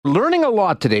Learning a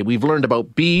lot today. We've learned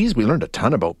about bees. We learned a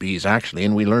ton about bees, actually,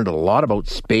 and we learned a lot about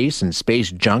space and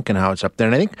space junk and how it's up there.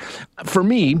 And I think for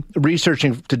me,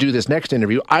 researching to do this next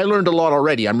interview, I learned a lot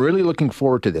already. I'm really looking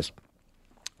forward to this.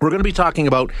 We're going to be talking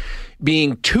about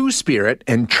being two-spirit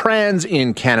and trans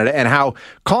in Canada and how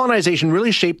colonization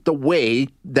really shaped the way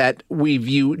that we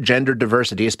view gender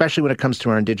diversity, especially when it comes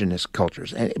to our Indigenous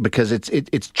cultures, because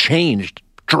it's changed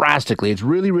drastically. It's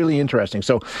really, really interesting.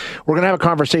 So we're going to have a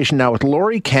conversation now with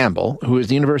Laurie Campbell, who is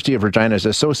the University of Regina's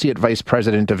Associate Vice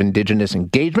President of Indigenous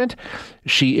Engagement.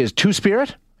 She is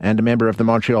Two-Spirit and a member of the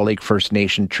Montreal Lake First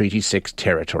Nation Treaty 6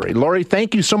 territory. Laurie,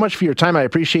 thank you so much for your time. I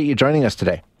appreciate you joining us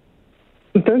today.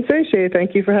 Don't say, Shay.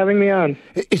 Thank you for having me on.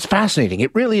 It's fascinating.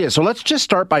 It really is. So let's just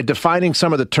start by defining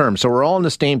some of the terms so we're all on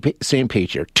the same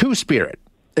page here. Two-Spirit.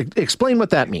 Explain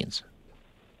what that means.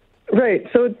 Right.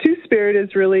 So Two-Spirit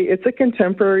is really, it's a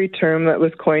contemporary term that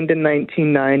was coined in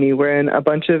 1990 wherein a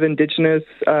bunch of Indigenous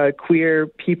queer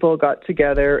people got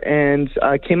together and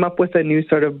came up with a new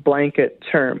sort of blanket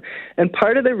term. And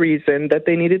part of the reason that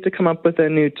they needed to come up with a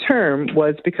new term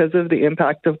was because of the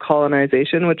impact of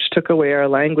colonization, which took away our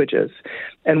languages.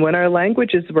 And when our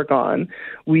languages were gone,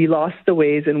 we lost the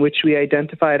ways in which we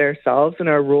identified ourselves and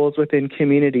our roles within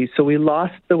communities. So we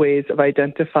lost the ways of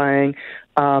identifying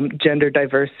gender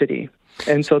diversity.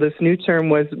 And so this new term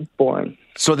was born.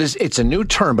 So it's a new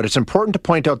term, but it's important to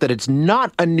point out that it's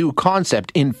not a new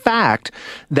concept. In fact,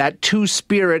 that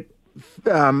two-spirit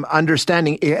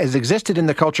understanding has existed in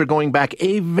the culture going back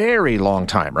a very long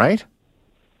time, right?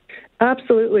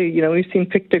 Absolutely. You know, we've seen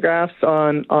pictographs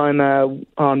on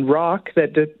rock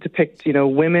that depict,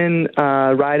 women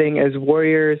riding as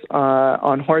warriors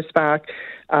on horseback.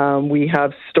 We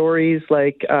have stories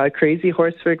like Crazy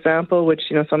Horse, for example, which,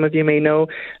 some of you may know.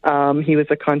 He was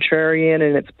a contrarian,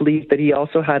 and it's believed that he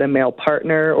also had a male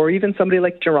partner, or even somebody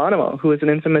like Geronimo, who was an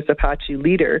infamous Apache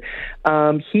leader.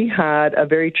 He had a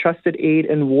very trusted aide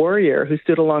and warrior who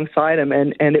stood alongside him,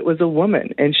 and it was a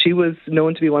woman. And she was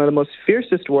known to be one of the most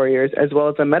fiercest warriors, as well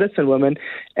as a medicine woman.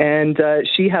 And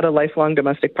she had a lifelong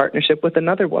domestic partnership with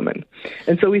another woman.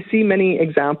 And so we see many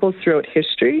examples throughout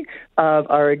history of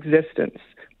our existence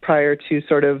prior to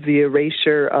sort of the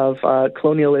erasure of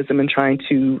colonialism and trying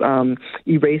to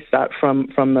erase that from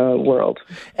the world.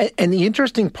 And the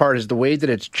interesting part is the way that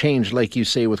it's changed, like you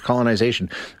say, with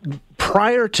colonization.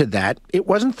 Prior to that, it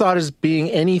wasn't thought as being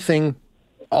anything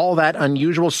all that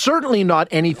unusual, certainly not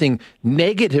anything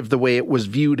negative the way it was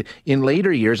viewed in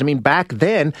later years. I mean, back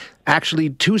then, actually,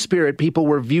 two-spirit people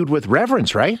were viewed with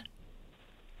reverence, right?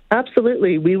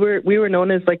 Absolutely. We were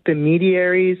known as like the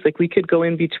mediaries. Like we could go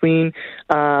in between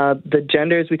the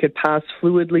genders. We could pass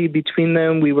fluidly between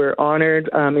them. We were honored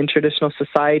in traditional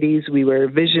societies. We were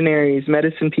visionaries,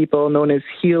 medicine people, known as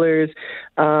healers.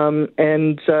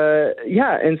 And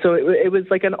so it was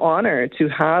like an honor to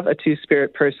have a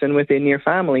two-spirit person within your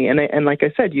family. And like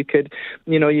I said, you could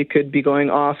be going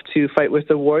off to fight with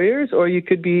the warriors, or you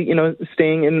could be,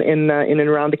 staying in and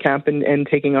around the camp and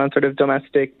taking on sort of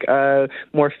domestic,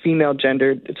 more female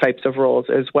gender types of roles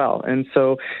as well. And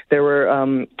so there were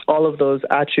all of those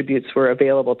attributes were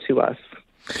available to us.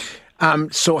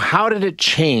 So how did it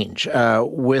change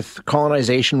with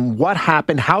colonization? What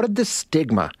happened? How did the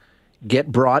stigma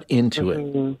get brought into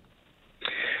it?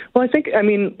 Well, I think,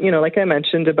 like I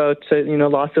mentioned about,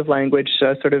 loss of language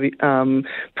sort of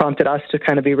prompted us to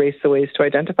kind of erase the ways to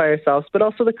identify ourselves, but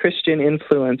also the Christian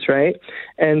influence, right?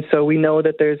 And so we know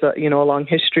that there's a long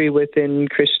history within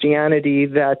Christianity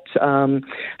that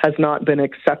has not been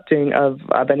accepting of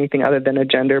anything other than a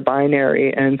gender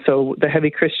binary. And so the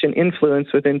heavy Christian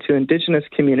influence within two Indigenous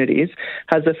communities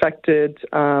has affected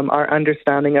our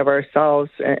understanding of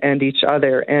ourselves and each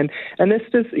other. And this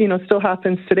just, still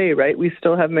happens today, right? We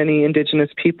still have many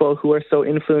Indigenous people who are so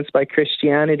influenced by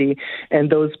Christianity and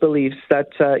those beliefs that,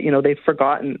 they've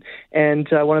forgotten. And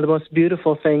one of the most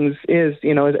beautiful things is,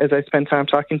 as I spend time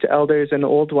talking to elders and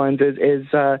old ones, is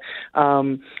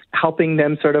helping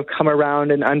them sort of come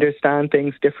around and understand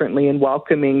things differently and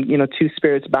welcoming, two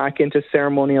spirits back into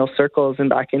ceremonial circles and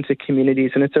back into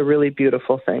communities. And it's a really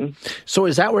beautiful thing. So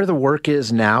is that where the work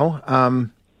is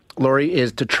now, Laurie,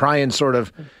 is to try and sort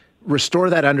of restore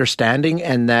that understanding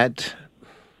and that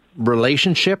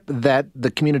relationship that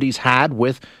the communities had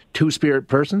with two-spirit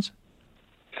persons?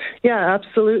 Yeah,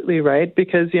 absolutely, right.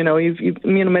 Because,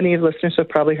 many listeners have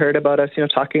probably heard about us,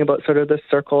 talking about sort of the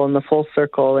circle and the full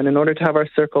circle. And in order to have our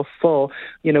circle full,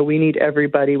 we need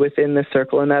everybody within the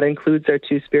circle. And that includes our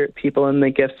two-spirit people and the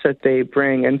gifts that they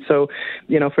bring. And so,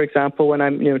 for example, when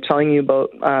I'm, telling you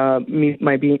about me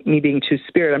being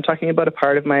two-spirit, I'm talking about a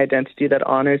part of my identity that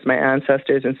honors my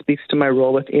ancestors and speaks to my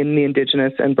role within the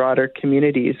Indigenous and broader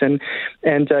communities. And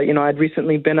I'd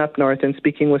recently been up north and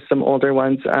speaking with some older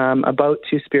ones about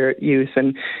two-spirit youth,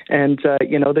 and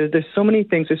there's so many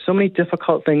things, there's so many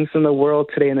difficult things in the world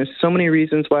today, and there's so many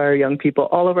reasons why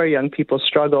all of our young people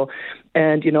struggle.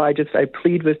 And I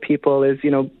plead with people is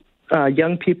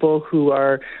young people who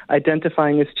are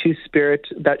identifying as two-spirit,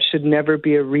 that should never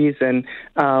be a reason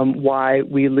why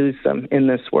we lose them in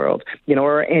this world.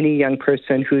 Or any young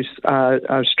person who's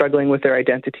struggling with their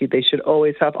identity, they should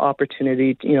always have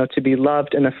opportunity, to be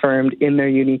loved and affirmed in their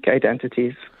unique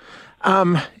identities.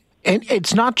 And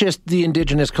it's not just the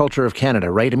Indigenous culture of Canada,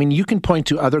 right? I mean, you can point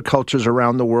to other cultures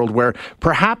around the world where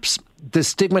perhaps the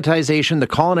stigmatization, the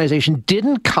colonization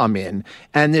didn't come in,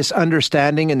 and this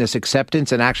understanding and this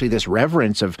acceptance and actually this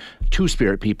reverence of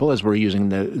two-spirit people, as we're using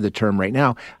the term right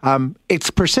now, it's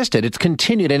persisted, it's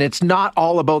continued, and it's not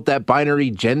all about that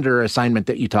binary gender assignment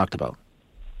that you talked about.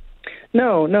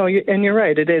 No, and you're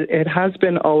right. It has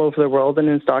been all over the world and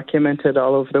is documented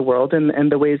all over the world,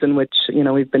 and the ways in which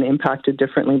we've been impacted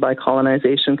differently by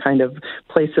colonization kind of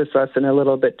places us in a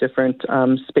little bit different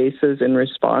spaces in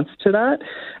response to that.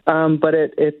 But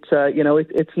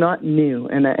it's not new,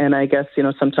 and I guess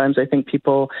sometimes I think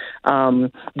people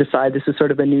decide this is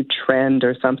sort of a new trend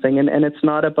or something, and it's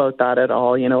not about that at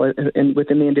all.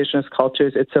 Within the Indigenous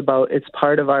cultures, it's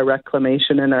part of our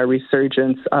reclamation and our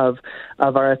resurgence of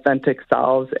our authentic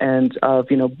selves and of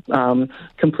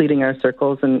completing our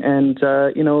circles and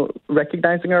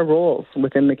recognizing our roles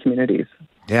within the communities.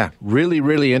 Yeah, really,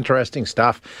 really interesting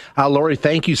stuff. Lori,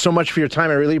 thank you so much for your time.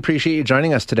 I really appreciate you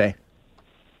joining us today.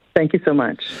 Thank you so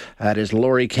much. That is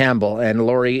Lori Campbell, and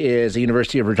Lori is the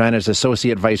University of Regina's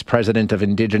Associate Vice President of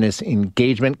Indigenous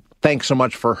Engagement. Thanks so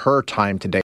much for her time today.